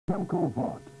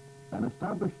Vought, an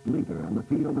established leader in the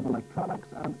field of electronics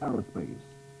and aerospace,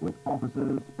 with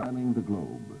offices spanning the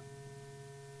globe.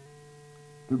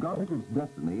 To guide its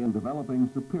destiny in developing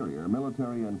superior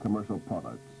military and commercial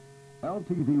products,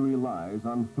 LTV relies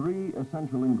on three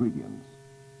essential ingredients: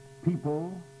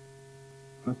 people,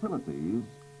 facilities,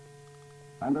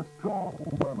 and a strong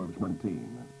management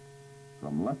team.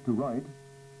 From left to right,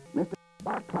 Mr.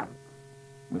 Bartlett,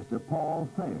 Mr. Paul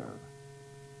Thayer,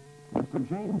 Mr.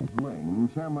 James Ling,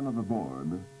 chairman of the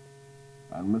board,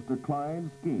 and Mr.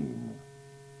 Clyde Skeen.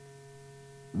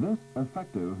 This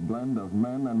effective blend of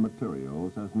men and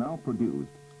materials has now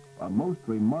produced a most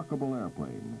remarkable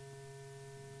airplane.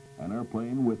 An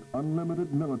airplane with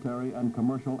unlimited military and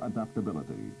commercial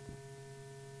adaptability.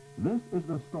 This is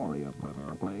the story of that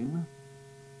airplane,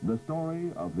 the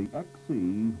story of the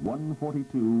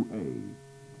XC-142A.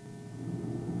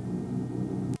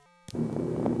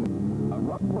 A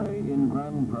runway in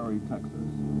Grand Prairie, Texas,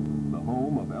 the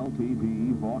home of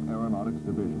LTV Vought Aeronautics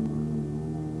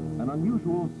Division. An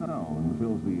unusual sound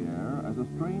fills the air as a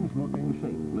strange-looking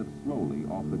shape lifts slowly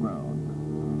off the ground.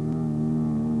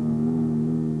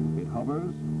 It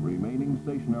hovers, remaining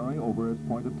stationary over its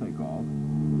point of takeoff,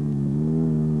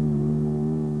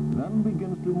 then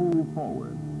begins to move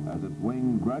forward as its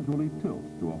wing gradually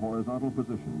tilts to a horizontal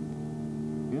position.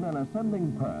 In an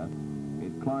ascending path,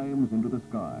 it climbs into the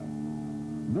sky.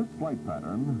 This flight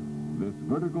pattern, this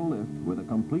vertical lift with a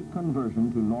complete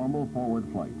conversion to normal forward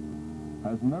flight,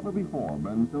 has never before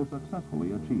been so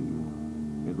successfully achieved.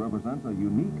 It represents a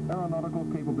unique aeronautical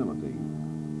capability,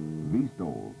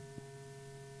 VSTOL.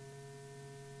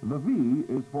 The V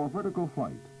is for vertical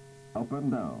flight, up and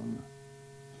down.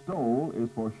 STOL is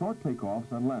for short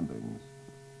takeoffs and landings.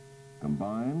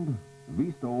 Combined,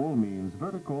 VSTOL means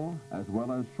vertical as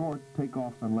well as short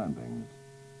takeoffs and landings,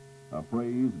 a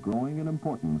phrase growing in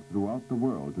importance throughout the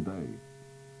world today.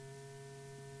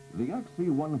 The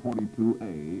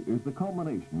XC-142A is the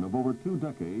culmination of over 2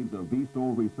 decades of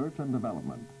VSTOL research and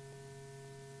development.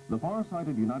 The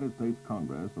far-sighted United States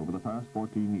Congress over the past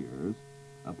 14 years,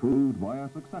 approved by a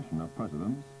succession of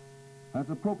presidents, has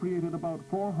appropriated about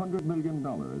 $400 million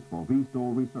for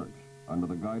VSTOL research under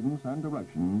the guidance and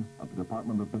direction of the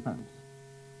Department of Defense.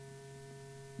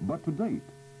 But to date,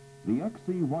 the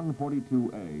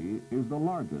XC-142A is the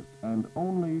largest and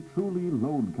only truly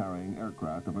load-carrying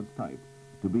aircraft of its type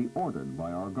to be ordered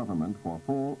by our government for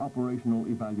full operational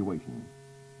evaluation.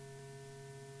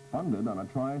 Funded on a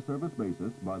tri-service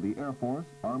basis by the Air Force,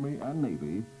 Army, and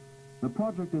Navy, the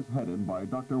project is headed by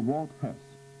Dr. Walt Hess.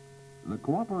 The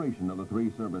cooperation of the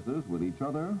three services with each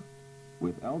other,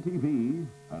 with LTV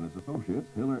and its associates,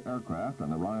 Hiller Aircraft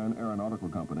and the Ryan Aeronautical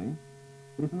Company,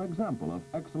 is an example of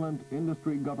excellent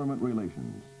industry-government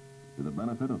relations to the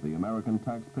benefit of the American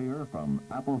taxpayer from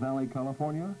Apple Valley,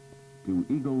 California, to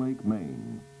Eagle Lake,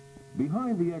 Maine.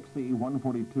 Behind the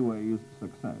XC-142A's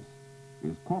success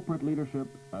is corporate leadership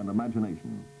and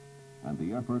imagination, and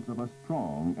the efforts of a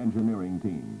strong engineering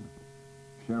team.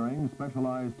 Sharing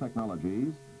specialized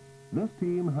technologies, this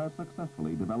team has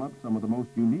successfully developed some of the most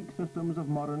unique systems of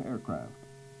modern aircraft.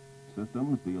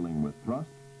 Systems dealing with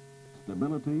thrust,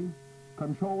 stability,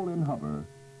 control in hover,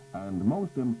 and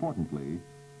most importantly,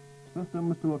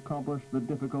 systems to accomplish the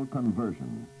difficult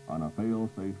conversion on a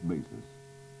fail-safe basis.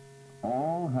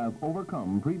 All have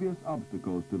overcome previous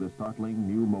obstacles to this startling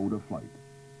new mode of flight.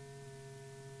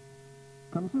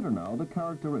 Consider now the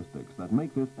characteristics that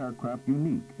make this aircraft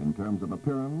unique in terms of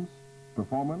appearance,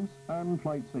 performance, and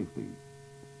flight safety.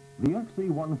 The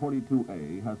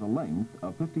XC-142A has a length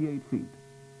of 58 feet,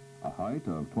 a height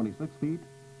of 26 feet,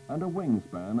 and a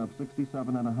wingspan of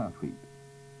 67.5 feet.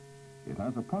 It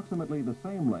has approximately the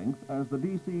same length as the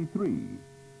DC-3,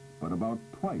 but about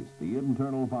twice the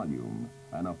internal volume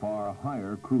and a far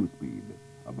higher cruise speed,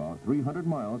 about 300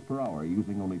 miles per hour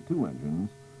using only 2 engines,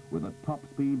 with a top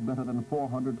speed better than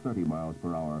 430 miles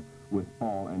per hour with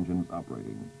all engines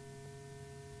operating.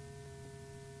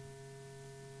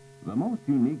 The most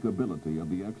unique ability of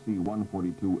the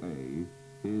XC-142A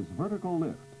is vertical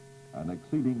lift and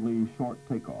exceedingly short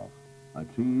takeoff,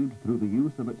 achieved through the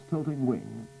use of its tilting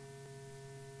wing.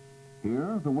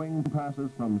 Here, the wing passes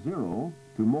from 0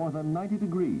 to more than 90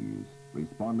 degrees,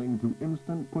 responding to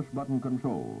instant push-button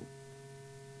control.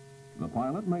 The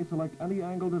pilot may select any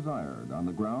angle desired on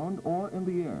the ground or in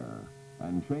the air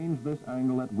and change this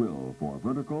angle at will for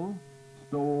vertical,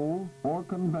 STOL, or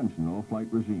conventional flight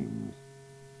regimes.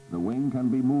 The wing can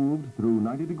be moved through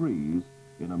 90 degrees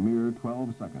in a mere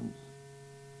 12 seconds.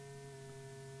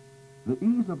 The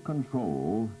ease of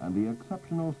control and the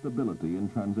exceptional stability in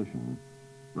transition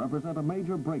represent a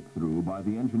major breakthrough by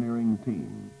the engineering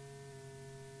team.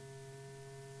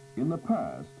 In the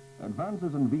past,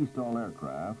 advances in VSTOL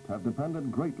aircraft have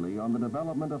depended greatly on the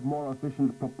development of more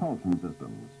efficient propulsion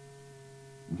systems.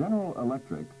 General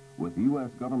Electric, with U.S.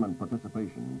 government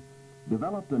participation,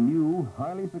 developed a new,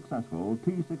 highly successful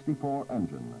T-64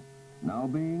 engine, now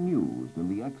being used in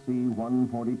the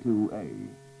XC-142A.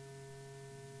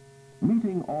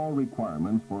 Meeting all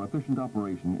requirements for efficient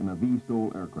operation in a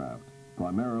VSTOL aircraft,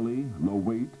 primarily low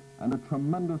weight and a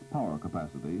tremendous power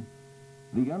capacity,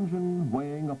 the engine,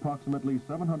 weighing approximately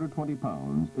 720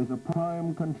 pounds, is a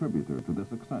prime contributor to the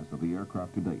success of the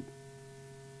aircraft to date.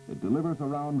 It delivers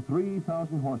around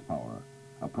 3,000 horsepower,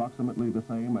 approximately the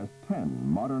same as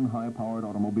 10 modern high-powered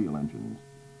automobile engines,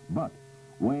 but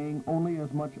weighing only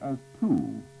as much as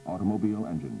 2 automobile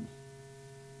engines.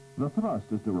 The thrust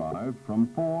is derived from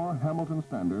 4 Hamilton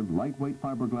Standard lightweight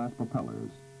fiberglass propellers,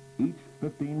 each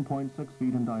 15.6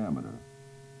 feet in diameter.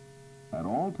 At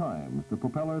all times, the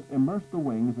propellers immerse the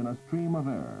wings in a stream of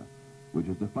air, which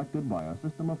is deflected by a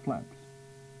system of flaps.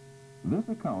 This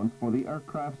accounts for the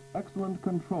aircraft's excellent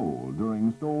control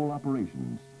during STOL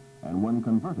operations and when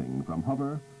converting from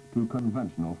hover to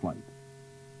conventional flight.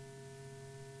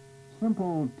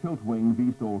 Simple tilt-wing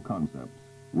VSTOL concepts,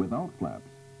 without flaps,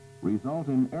 result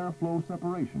in airflow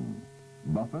separation,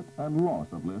 buffet, and loss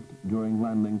of lift during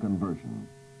landing conversion.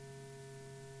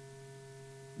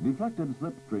 Deflected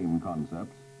slipstream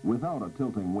concepts, without a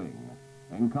tilting wing,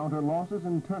 encounter losses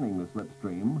in turning the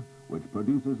slipstream, which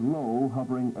produces low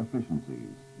hovering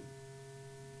efficiencies.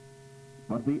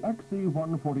 But the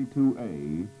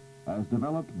XC-142A, as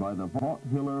developed by the Vought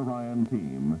Hiller-Ryan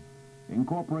team,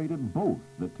 incorporated both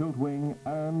the tilt wing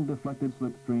and deflected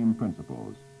slipstream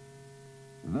principles,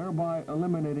 thereby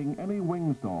eliminating any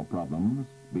wing stall problems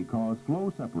because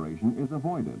flow separation is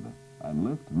avoided and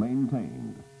lift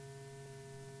maintained.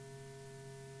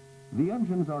 The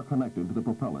engines are connected to the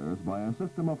propellers by a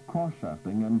system of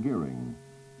cross-shafting and gearing,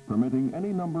 permitting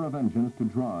any number of engines to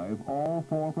drive all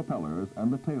 4 propellers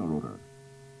and the tail rotor.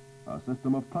 A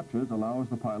system of clutches allows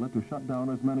the pilot to shut down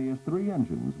as many as 3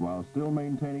 engines while still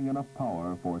maintaining enough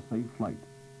power for safe flight.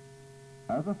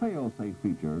 As a fail-safe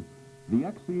feature, the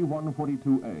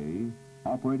XC-142A,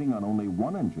 operating on only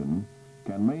 1 engine,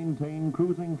 can maintain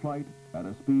cruising flight at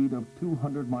a speed of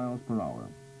 200 miles per hour.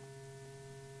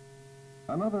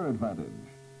 Another advantage,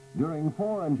 during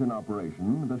 4-engine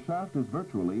operation, the shaft is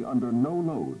virtually under no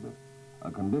load,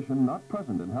 a condition not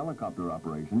present in helicopter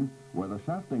operation where the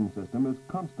shafting system is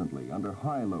constantly under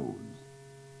high loads.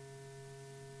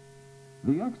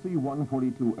 The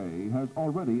XC-142A has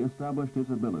already established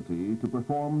its ability to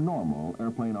perform normal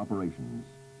airplane operations.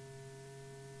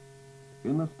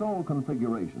 In the STOL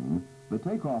configuration, the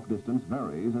takeoff distance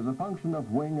varies as a function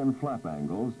of wing and flap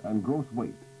angles and gross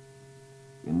weight.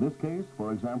 In this case,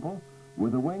 for example,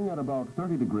 with a wing at about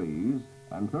 30 degrees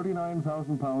and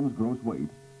 39,000 pounds gross weight,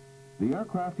 the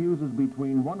aircraft uses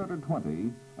between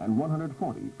 120 and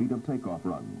 140 feet of takeoff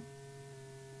run.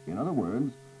 In other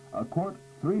words, a quart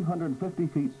 350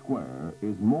 feet square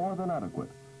is more than adequate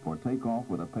for takeoff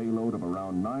with a payload of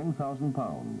around 9,000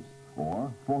 pounds,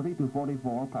 or 40 to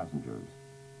 44 passengers.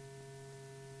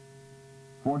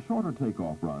 For shorter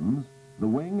takeoff runs, the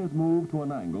wing is moved to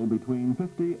an angle between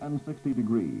 50 and 60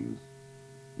 degrees.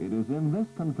 It is in this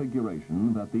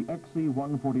configuration that the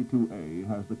XC-142A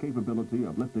has the capability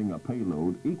of lifting a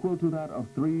payload equal to that of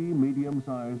 3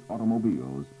 medium-sized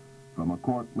automobiles from a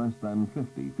quart less than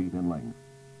 50 feet in length.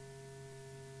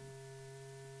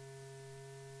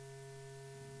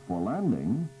 For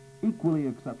landing, equally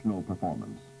exceptional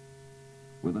performance.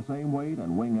 With the same weight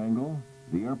and wing angle,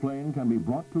 the airplane can be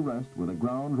brought to rest with a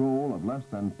ground roll of less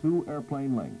than 2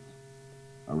 airplane lengths,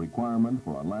 a requirement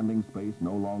for a landing space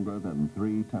no longer than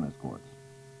 3 tennis courts.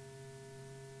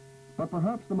 But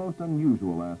perhaps the most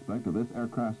unusual aspect of this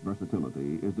aircraft's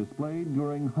versatility is displayed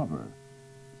during hover,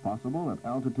 possible at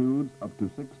altitudes up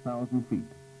to 6,000 feet.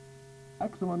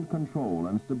 Excellent control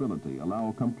and stability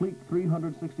allow complete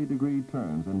 360-degree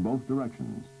turns in both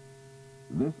directions.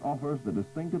 This offers the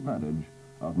distinct advantage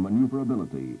of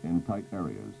maneuverability in tight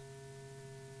areas.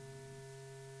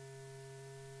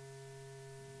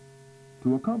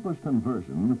 To accomplish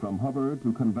conversion from hover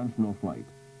to conventional flight,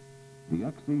 the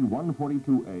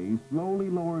XC-142A slowly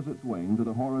lowers its wing to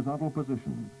the horizontal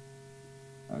position.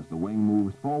 As the wing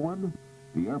moves forward,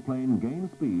 the airplane gains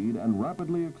speed and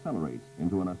rapidly accelerates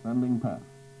into an ascending path.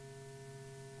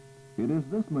 It is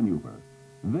this maneuver,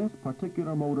 this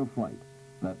particular mode of flight,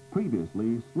 that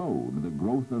previously slowed the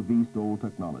growth of VSTOL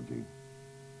technology.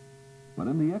 But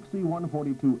in the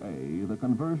XC-142A, the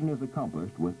conversion is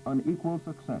accomplished with unequal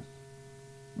success,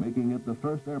 making it the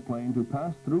first airplane to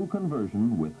pass through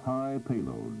conversion with high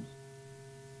payloads.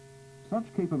 Such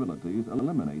capabilities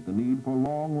eliminate the need for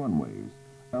long runways,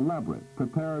 elaborate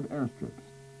prepared airstrips,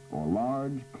 or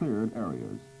large cleared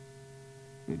areas.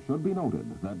 It should be noted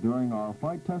that during our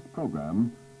flight test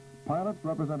program, pilots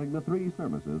representing the three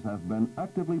services have been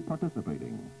actively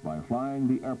participating by flying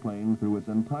the airplane through its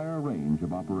entire range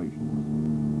of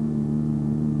operations.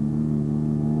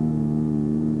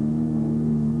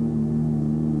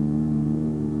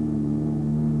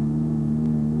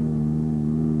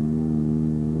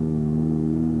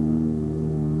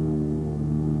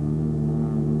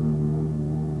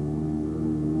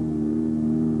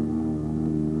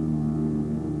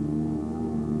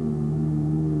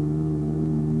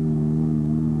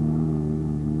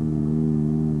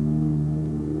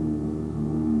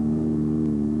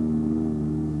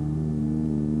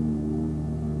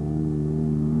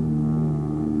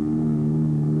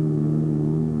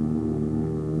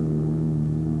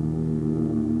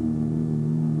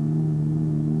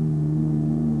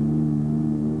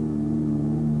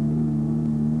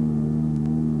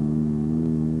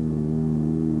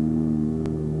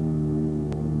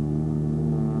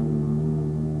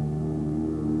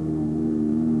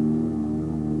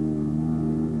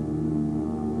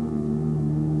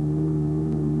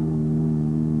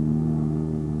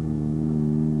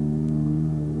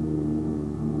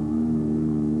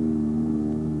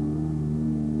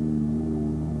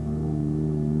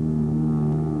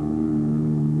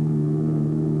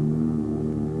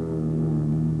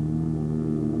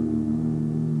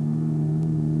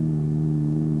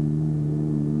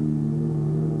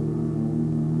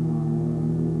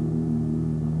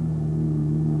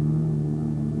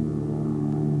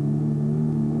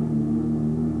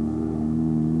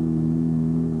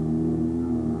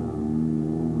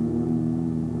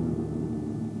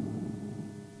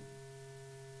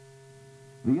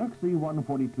 The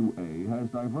XC-142A has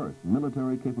diverse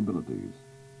military capabilities.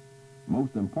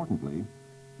 Most importantly,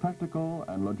 tactical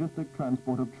and logistic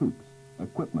transport of troops,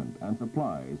 equipment, and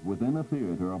supplies within a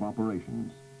theater of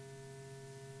operations.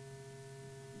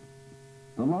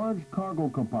 The large cargo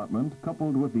compartment,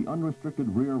 coupled with the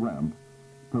unrestricted rear ramp,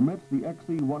 permits the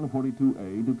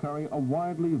XC-142A to carry a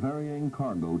widely varying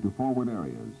cargo to forward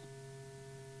areas.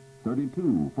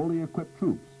 32 fully equipped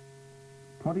troops,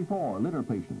 24 litter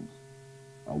patients,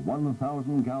 a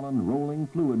 1,000-gallon rolling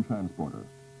fluid transporter,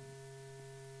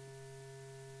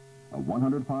 a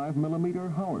 105-millimeter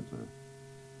howitzer,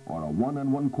 or a 1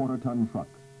 1/4 ton truck.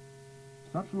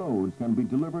 Such loads can be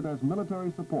delivered as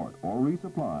military support or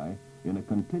resupply in a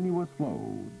continuous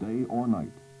flow, day or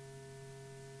night.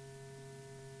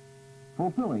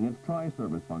 Fulfilling its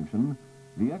tri-service function,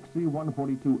 the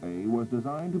XC-142A was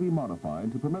designed to be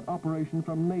modified to permit operation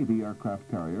from Navy aircraft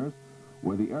carriers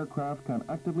where the aircraft can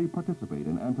actively participate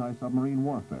in anti-submarine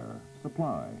warfare,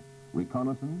 supply,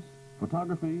 reconnaissance,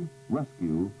 photography,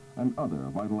 rescue, and other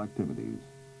vital activities.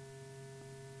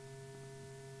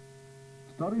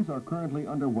 Studies are currently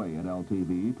underway at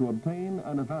LTV to obtain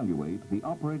and evaluate the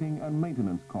operating and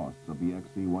maintenance costs of the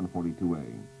XC-142A.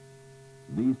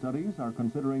 These studies are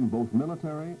considering both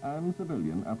military and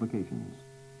civilian applications.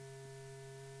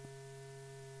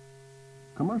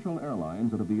 Commercial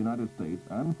airlines out of the United States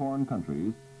and foreign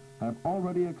countries have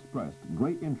already expressed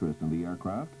great interest in the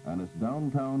aircraft and its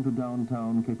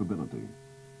downtown-to-downtown capability.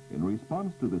 In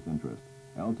response to this interest,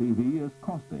 LTV is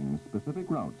costing specific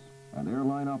routes and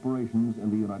airline operations in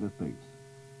the United States.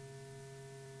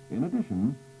 In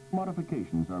addition,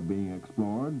 modifications are being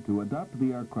explored to adapt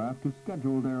the aircraft to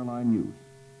scheduled airline use.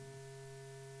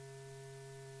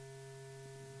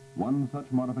 One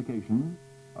such modification,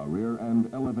 a rear-end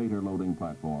elevator loading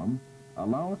platform,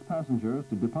 allows passengers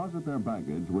to deposit their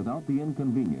baggage without the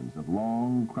inconvenience of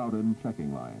long, crowded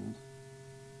checking lines.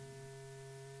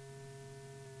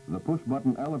 The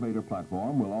push-button elevator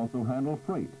platform will also handle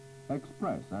freight,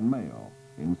 express, and mail,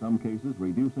 in some cases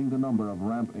reducing the number of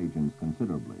ramp agents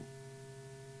considerably.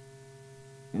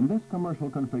 In this commercial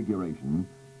configuration,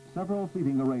 several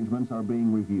seating arrangements are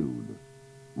being reviewed.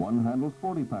 One handles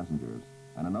 40 passengers,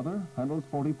 and another handles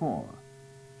 44.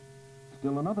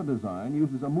 Still another design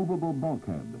uses a movable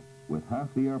bulkhead, with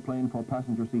half the airplane for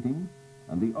passenger seating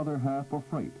and the other half for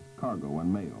freight, cargo,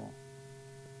 and mail.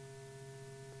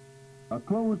 A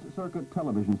closed-circuit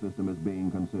television system is being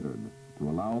considered to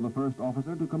allow the first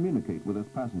officer to communicate with his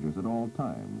passengers at all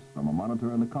times from a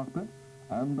monitor in the cockpit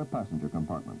and the passenger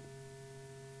compartment.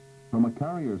 From a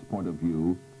carrier's point of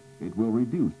view, it will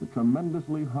reduce the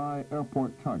tremendously high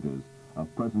airport charges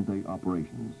of present-day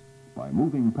operations by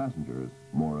moving passengers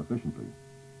more efficiently.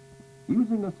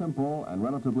 Using a simple and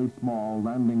relatively small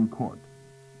landing court,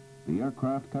 the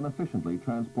aircraft can efficiently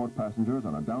transport passengers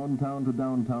on a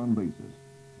downtown-to-downtown basis.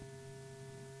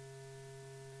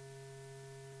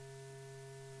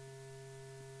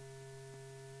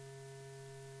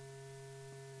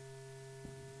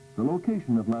 The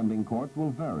location of landing courts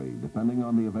will vary depending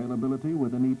on the availability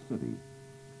within each city.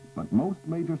 But most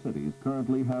major cities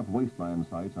currently have wasteland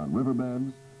sites on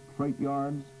riverbeds, freight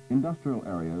yards, industrial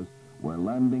areas where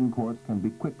landing courts can be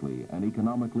quickly and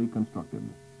economically constructed.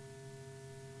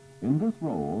 In this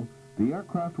role, the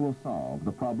aircraft will solve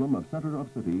the problem of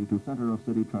center-of-city to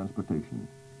center-of-city transportation.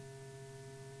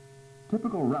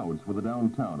 Typical routes for the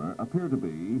downtowner appear to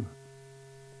be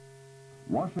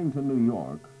Washington, New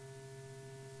York,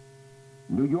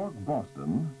 New York,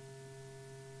 Boston,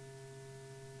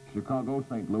 Chicago,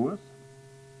 St. Louis,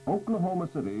 Oklahoma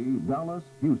City, Dallas,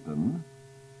 Houston,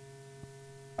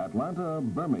 Atlanta,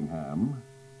 Birmingham,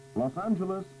 Los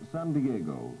Angeles, San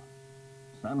Diego,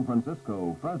 San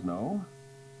Francisco, Fresno,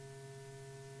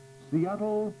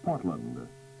 Seattle, Portland,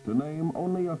 to name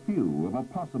only a few of a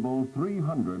possible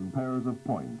 300 pairs of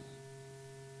points.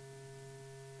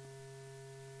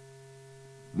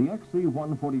 The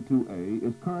XC-142A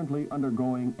is currently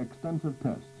undergoing extensive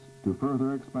tests to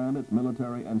further expand its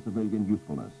military and civilian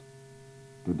usefulness.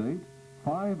 To date,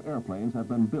 5 airplanes have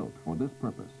been built for this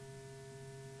purpose.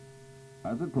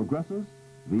 As it progresses,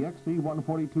 the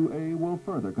XC-142A will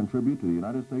further contribute to the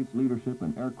United States leadership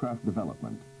in aircraft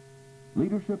development.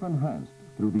 Leadership enhanced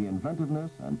through the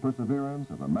inventiveness and perseverance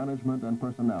of the management and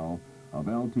personnel of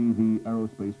LTV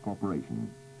Aerospace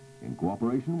Corporation, in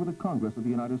cooperation with the Congress of the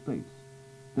United States,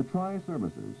 the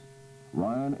Tri-Services,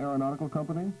 Ryan Aeronautical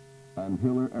Company, and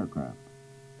Hiller Aircraft.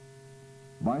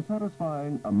 By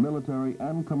satisfying a military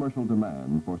and commercial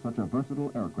demand for such a versatile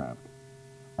aircraft,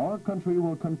 our country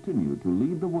will continue to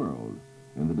lead the world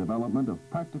in the development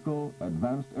of practical,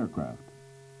 advanced aircraft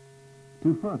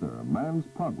to further man's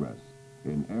progress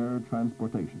in air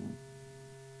transportation.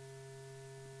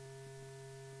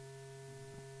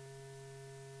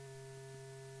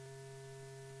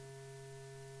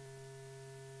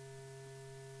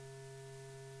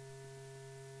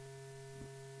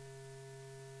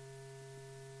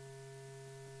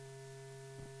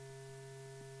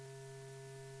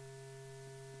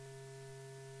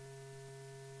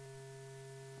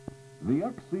 The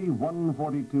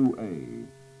XC-142A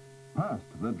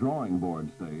passed the drawing board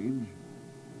stage,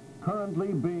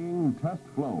 currently being test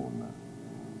flown.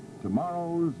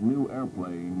 Tomorrow's new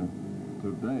airplane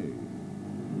today.